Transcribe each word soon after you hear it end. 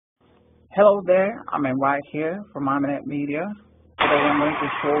Hello there, I'm right here from Aminet Media. Today I'm going to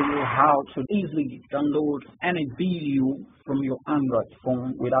show you how to easily download any video from your Android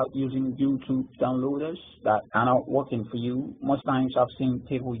phone without using YouTube downloaders that are not working for you. Most times I've seen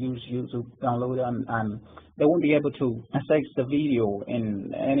people use YouTube downloader and they won't be able to access the video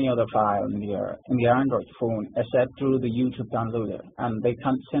in any other file in their Android phone except through the YouTube downloader, and they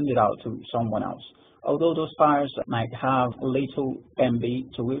can't send it out to someone else. Although those files might have little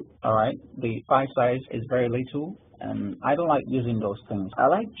MB to it, alright, the file size is very little, and I don't like using those things. I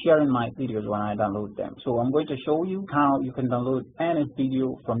like sharing my videos when I download them. So I'm going to show you how you can download any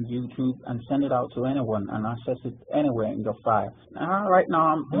video from YouTube and send it out to anyone and access it anywhere in your file. Right now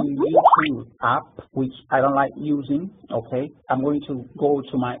I'm in YouTube app, which I don't like using, okay? I'm going to go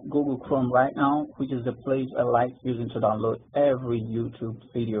to my Google Chrome right now, which is the place I like using to download every YouTube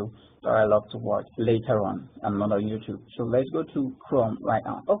video that I love to watch later on another YouTube. So let's go to Chrome right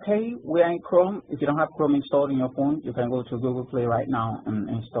now. Okay, we are in Chrome. If you don't have Chrome installed in your phone, you can go to Google Play right now and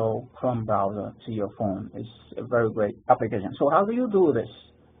install Chrome browser to your phone. It's a very great application. So how do you do this?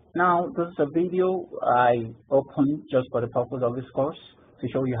 Now, this is a video I opened just for the purpose of this course to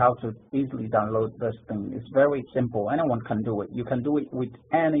show you how to easily download this thing. It's very simple. Anyone can do it. You can do it with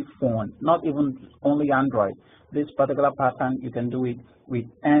any phone, not even only Android. This particular pattern, you can do it with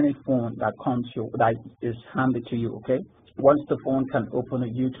any phone that that is handed to you, okay? Once the phone can open a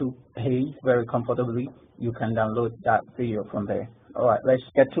YouTube page very comfortably, you can download that video from there. All right, let's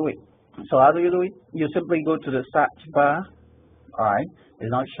get to it. So how do you do it? You simply go to the search bar. All right,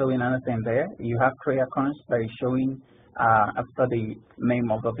 it's not showing anything there. You have create accounts that is showing after the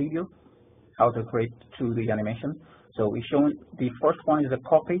name of the video, how to create to the animation. So it's showing the first one is a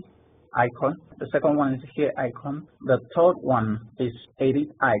copy icon, the second one is here icon, the third one is edit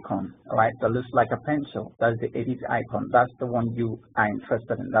icon, right? That looks like a pencil. That's the edit icon. That's the one you are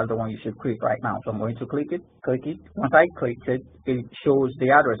interested in. That's the one you should click right now. So I'm going to click it. Once I click it, it shows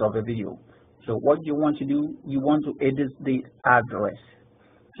the address of the video. So what you want to do, you want to edit the address.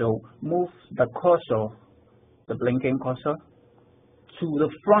 So move the cursor, the blinking cursor, to the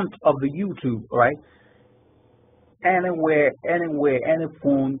front of the YouTube, right? Anywhere, any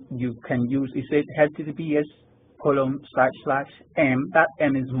phone you can use. It says https://m. That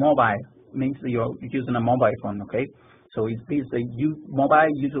M is mobile, means you're using a mobile phone, okay? So it is the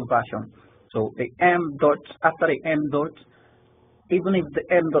mobile YouTube version. So the M dot, after the M dot, even if the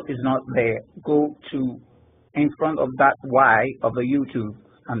M dot is not there, go to in front of that Y of the YouTube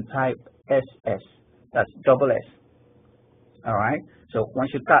and type SS. That's double S. All right. So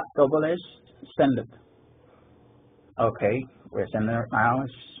once you tap double S, send it. Okay, we're sending it now.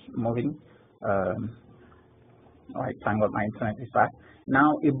 It's moving. All right, thank God my internet is back.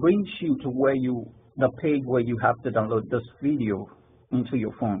 Now it brings you to the page where you have to download this video into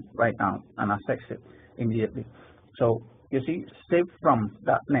your phone right now and access it immediately. So you see,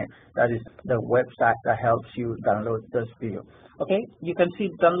 savefrom.net, that is the website that helps you download this video. Okay, you can see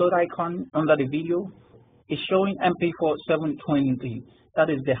the download icon under the video. It's showing MP4 720. That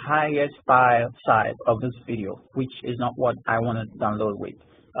is the highest file size of this video, which is not what I want to download with.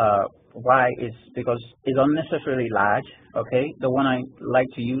 Why is because it's unnecessarily large. Okay, the one I like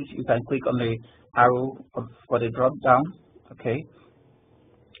to use, you can click on the arrow for the drop down. Okay,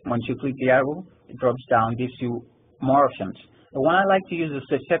 once you click the arrow, it drops down, gives you more options. The one I like to use is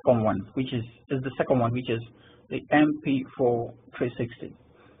the second one, which is the MP4 360.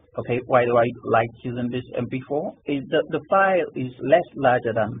 Okay, why do I like using this MP4? Is the file is less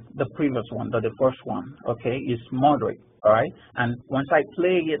larger than the previous one, the first one. Okay, it's moderate. All right, and once I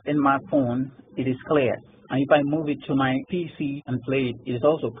play it in my phone, it is clear. And if I move it to my PC and play it, it is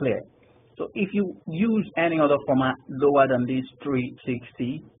also clear. So if you use any other format lower than this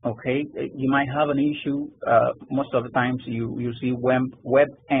 360, okay, you might have an issue. Most of the times you see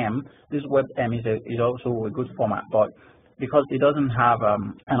WebM. This WebM is also a good format, but because it doesn't have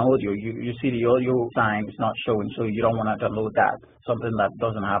an audio, you see the audio sign is not showing, so you don't want to download that, something that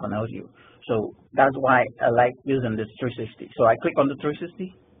doesn't have an audio. So that's why I like using this 360. So I click on the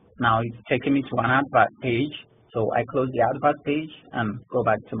 360. Now it's taking me to an advert page. So I close the advert page and go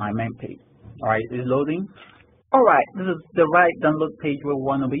back to my main page. All right, it's loading. All right, this is the right download page where we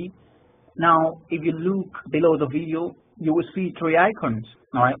want to be. Now, if you look below the video, you will see three icons.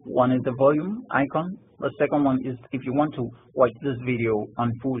 All right, one is the volume icon. The second one is if you want to watch this video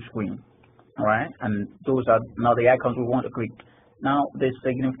on full screen. All right, and those are now the icons we want to click. Now, the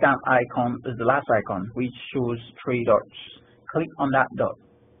significant icon is the last icon, which shows three dots. Click on that dot,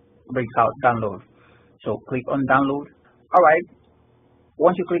 brings out download. So click on download. All right,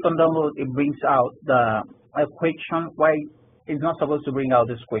 once you click on download, it brings out the question why it's not supposed to bring out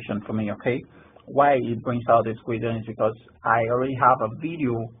this question for me, okay? Why it brings out this question is because I already have a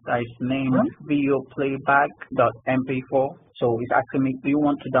video that is named video playback.mp4. So it's asking me, do you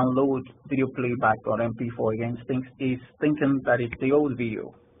want to download video playback.mp4 again? It's thinking that it's the old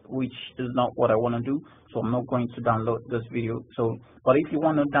video, which is not what I want to do. So I'm not going to download this video. So, but if you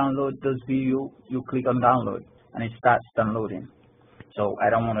want to download this video, you click on download and it starts downloading. So I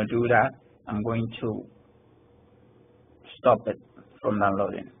don't want to do that. I'm going to stop it from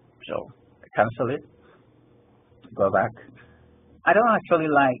downloading. So cancel it, go back. I don't actually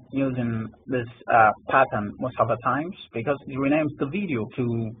like using this pattern most of the times because it renames the video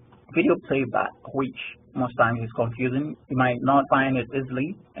to video playback, which most times is confusing. You might not find it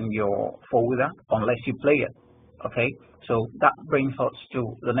easily in your folder unless you play it, okay? So that brings us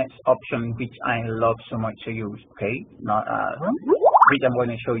to the next option, which I love so much to use, okay? Not which I'm going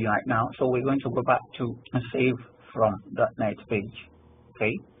to show you right now. So we're going to go back to save from .NET page,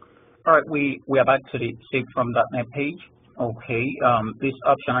 okay? All right, we are back to the save from .NET page. Okay, this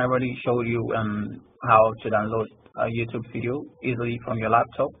option I already showed you how to download a YouTube video easily from your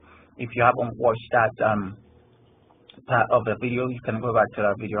laptop. If you haven't watched that part of the video, you can go back to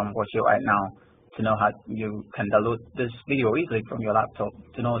that video and watch it right now to know how you can download this video easily from your laptop,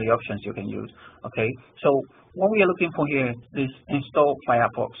 to know the options you can use. Okay, so what we are looking for here is install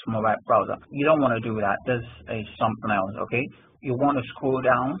Firefox mobile browser. You don't want to do that. This is something else. Okay, you want to scroll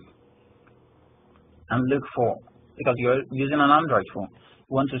down and look for, because you're using an Android phone,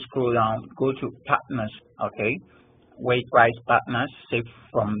 you want to scroll down, go to partners, okay, where it writes partners, save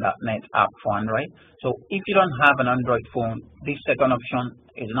from .NET app for Android. So if you don't have an Android phone, this second option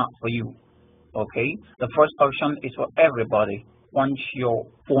is not for you, okay? The first option is for everybody. Once your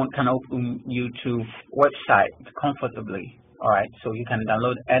phone can open YouTube website comfortably, all right, so you can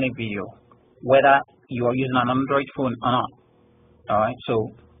download any video, whether you are using an Android phone or not, all right? So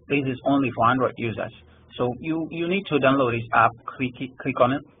this is only for Android users. So you need to download this app. Click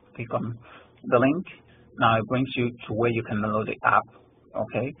on it. Click on the link. Now it brings you to where you can download the app.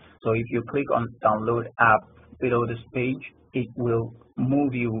 Okay. So if you click on download app below this page, it will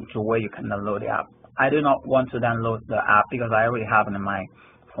move you to where you can download the app. I do not want to download the app because I already have it in my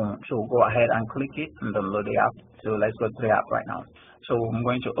phone. So go ahead and click it and download the app. So let's go to the app right now. So I'm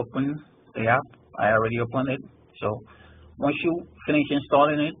going to open the app. I already opened it. So once you finish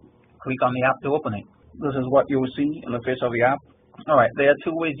installing it, click on the app to open it. This is what you will see in the face of the app. All right, there are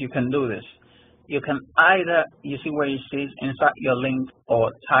two ways you can do this. You can either, you see where it says insert your link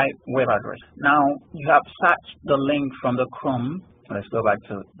or type web address. Now you have searched the link from the Chrome. Let's go back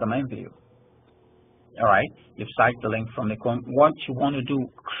to the main view. All right, you've searched the link from the Chrome. What you want to do,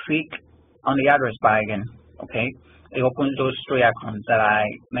 click on the address bar again. Okay, it opens those three icons that I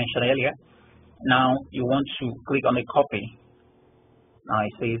mentioned earlier. Now you want to click on the copy. Now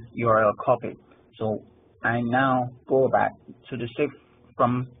it says URL copy. So I now go back to the save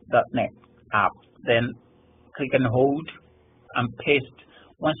from .NET app. Then click and hold and paste.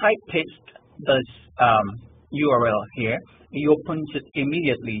 Once I paste this URL here, it opens it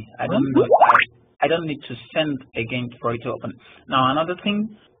immediately. I don't need to send again for it to open. Now another thing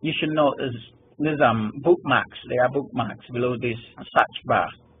you should know is these bookmarks. There are bookmarks below this search bar.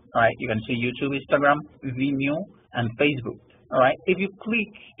 All right, you can see YouTube, Instagram, Vimeo, and Facebook. All right, if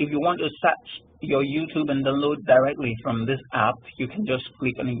you want to search your YouTube and download directly from this app, you can just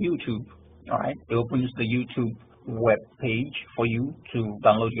click on YouTube. All right, it opens the YouTube web page for you to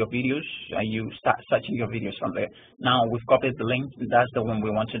download your videos, and you start searching your videos from there. Now we've copied the link. That's the one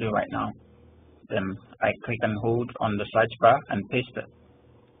we want to do right now. Then I click and hold on the search bar and paste it.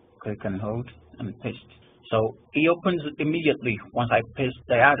 Click and hold and paste. So it opens immediately once I paste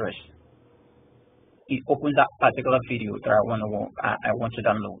the address. It opens that particular video that I want to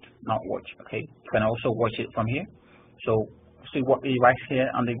download, not watch. Okay, you can also watch it from here. So see what is right here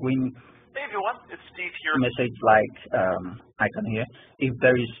on the green. Hey everyone, it's Steve here. Message like icon here. If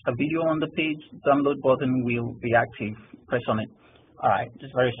there is a video on the page, download button will be active. Press on it. All right,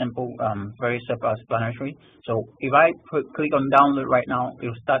 it's very simple, very self-explanatory. So if I click on download right now, it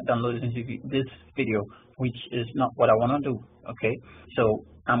will start downloading this video, which is not what I want to do. Okay, so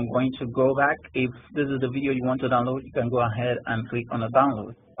I'm going to go back. If this is the video you want to download, you can go ahead and click on the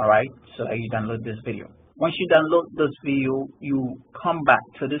download. All right, so that you download this video. Once you download this video, you come back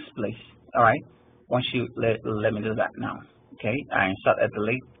to this place. All right, once you let me do that now. Okay, I insert at the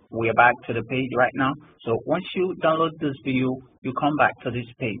link. We are back to the page right now. So once you download this video, you come back to this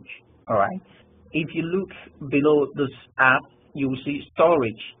page. All right, if you look below this app, you will see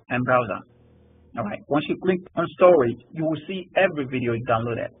storage and browser. All right. Once you click on storage, you will see every video you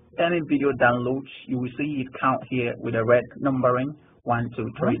downloaded. Any video downloads, you will see it count here with a red numbering 1, 2,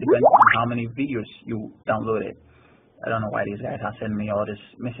 3, depending on how many videos you downloaded. I don't know why these guys are sending me all these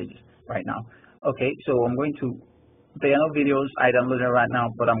messages right now. Okay, so I'm going to. There are no videos I downloaded right now,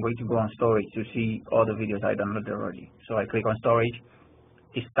 but I'm going to go on storage to see all the videos I downloaded already. So I click on storage.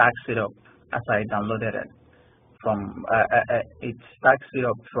 It stacks it up as I downloaded it. It stacks it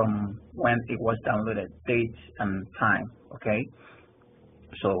up from when it was downloaded, date and time. Okay,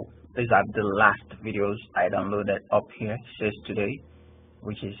 so these are the last videos I downloaded up here. It says today,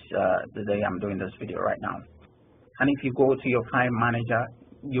 which is the day I'm doing this video right now. And if you go to your file manager,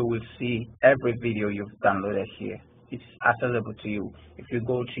 you will see every video you've downloaded here. It's accessible to you. If you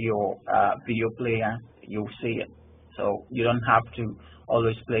go to your video player, you'll see it. So you don't have to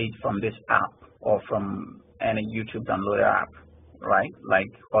always play it from this app or from any YouTube downloader app, right? Like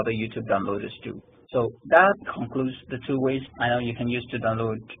other YouTube downloaders do. So that concludes the 2 ways I know you can use to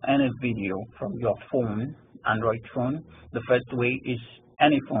download any video from your phone, Android phone. The first way is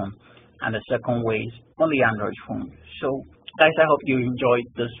any phone, and the second way is only Android phone. So guys, I hope you enjoyed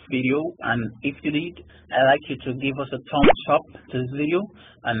this video, and if you did, I'd like you to give us a thumbs up to this video,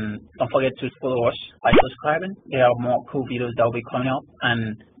 and don't forget to follow us by subscribing. There are more cool videos that will be coming up,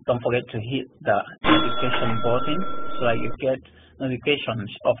 and don't forget to hit the notification button so that you get notifications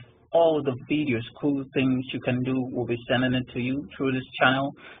of all the videos, cool things you can do. We'll be sending it to you through this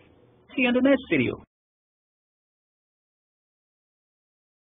channel. See you in the next video.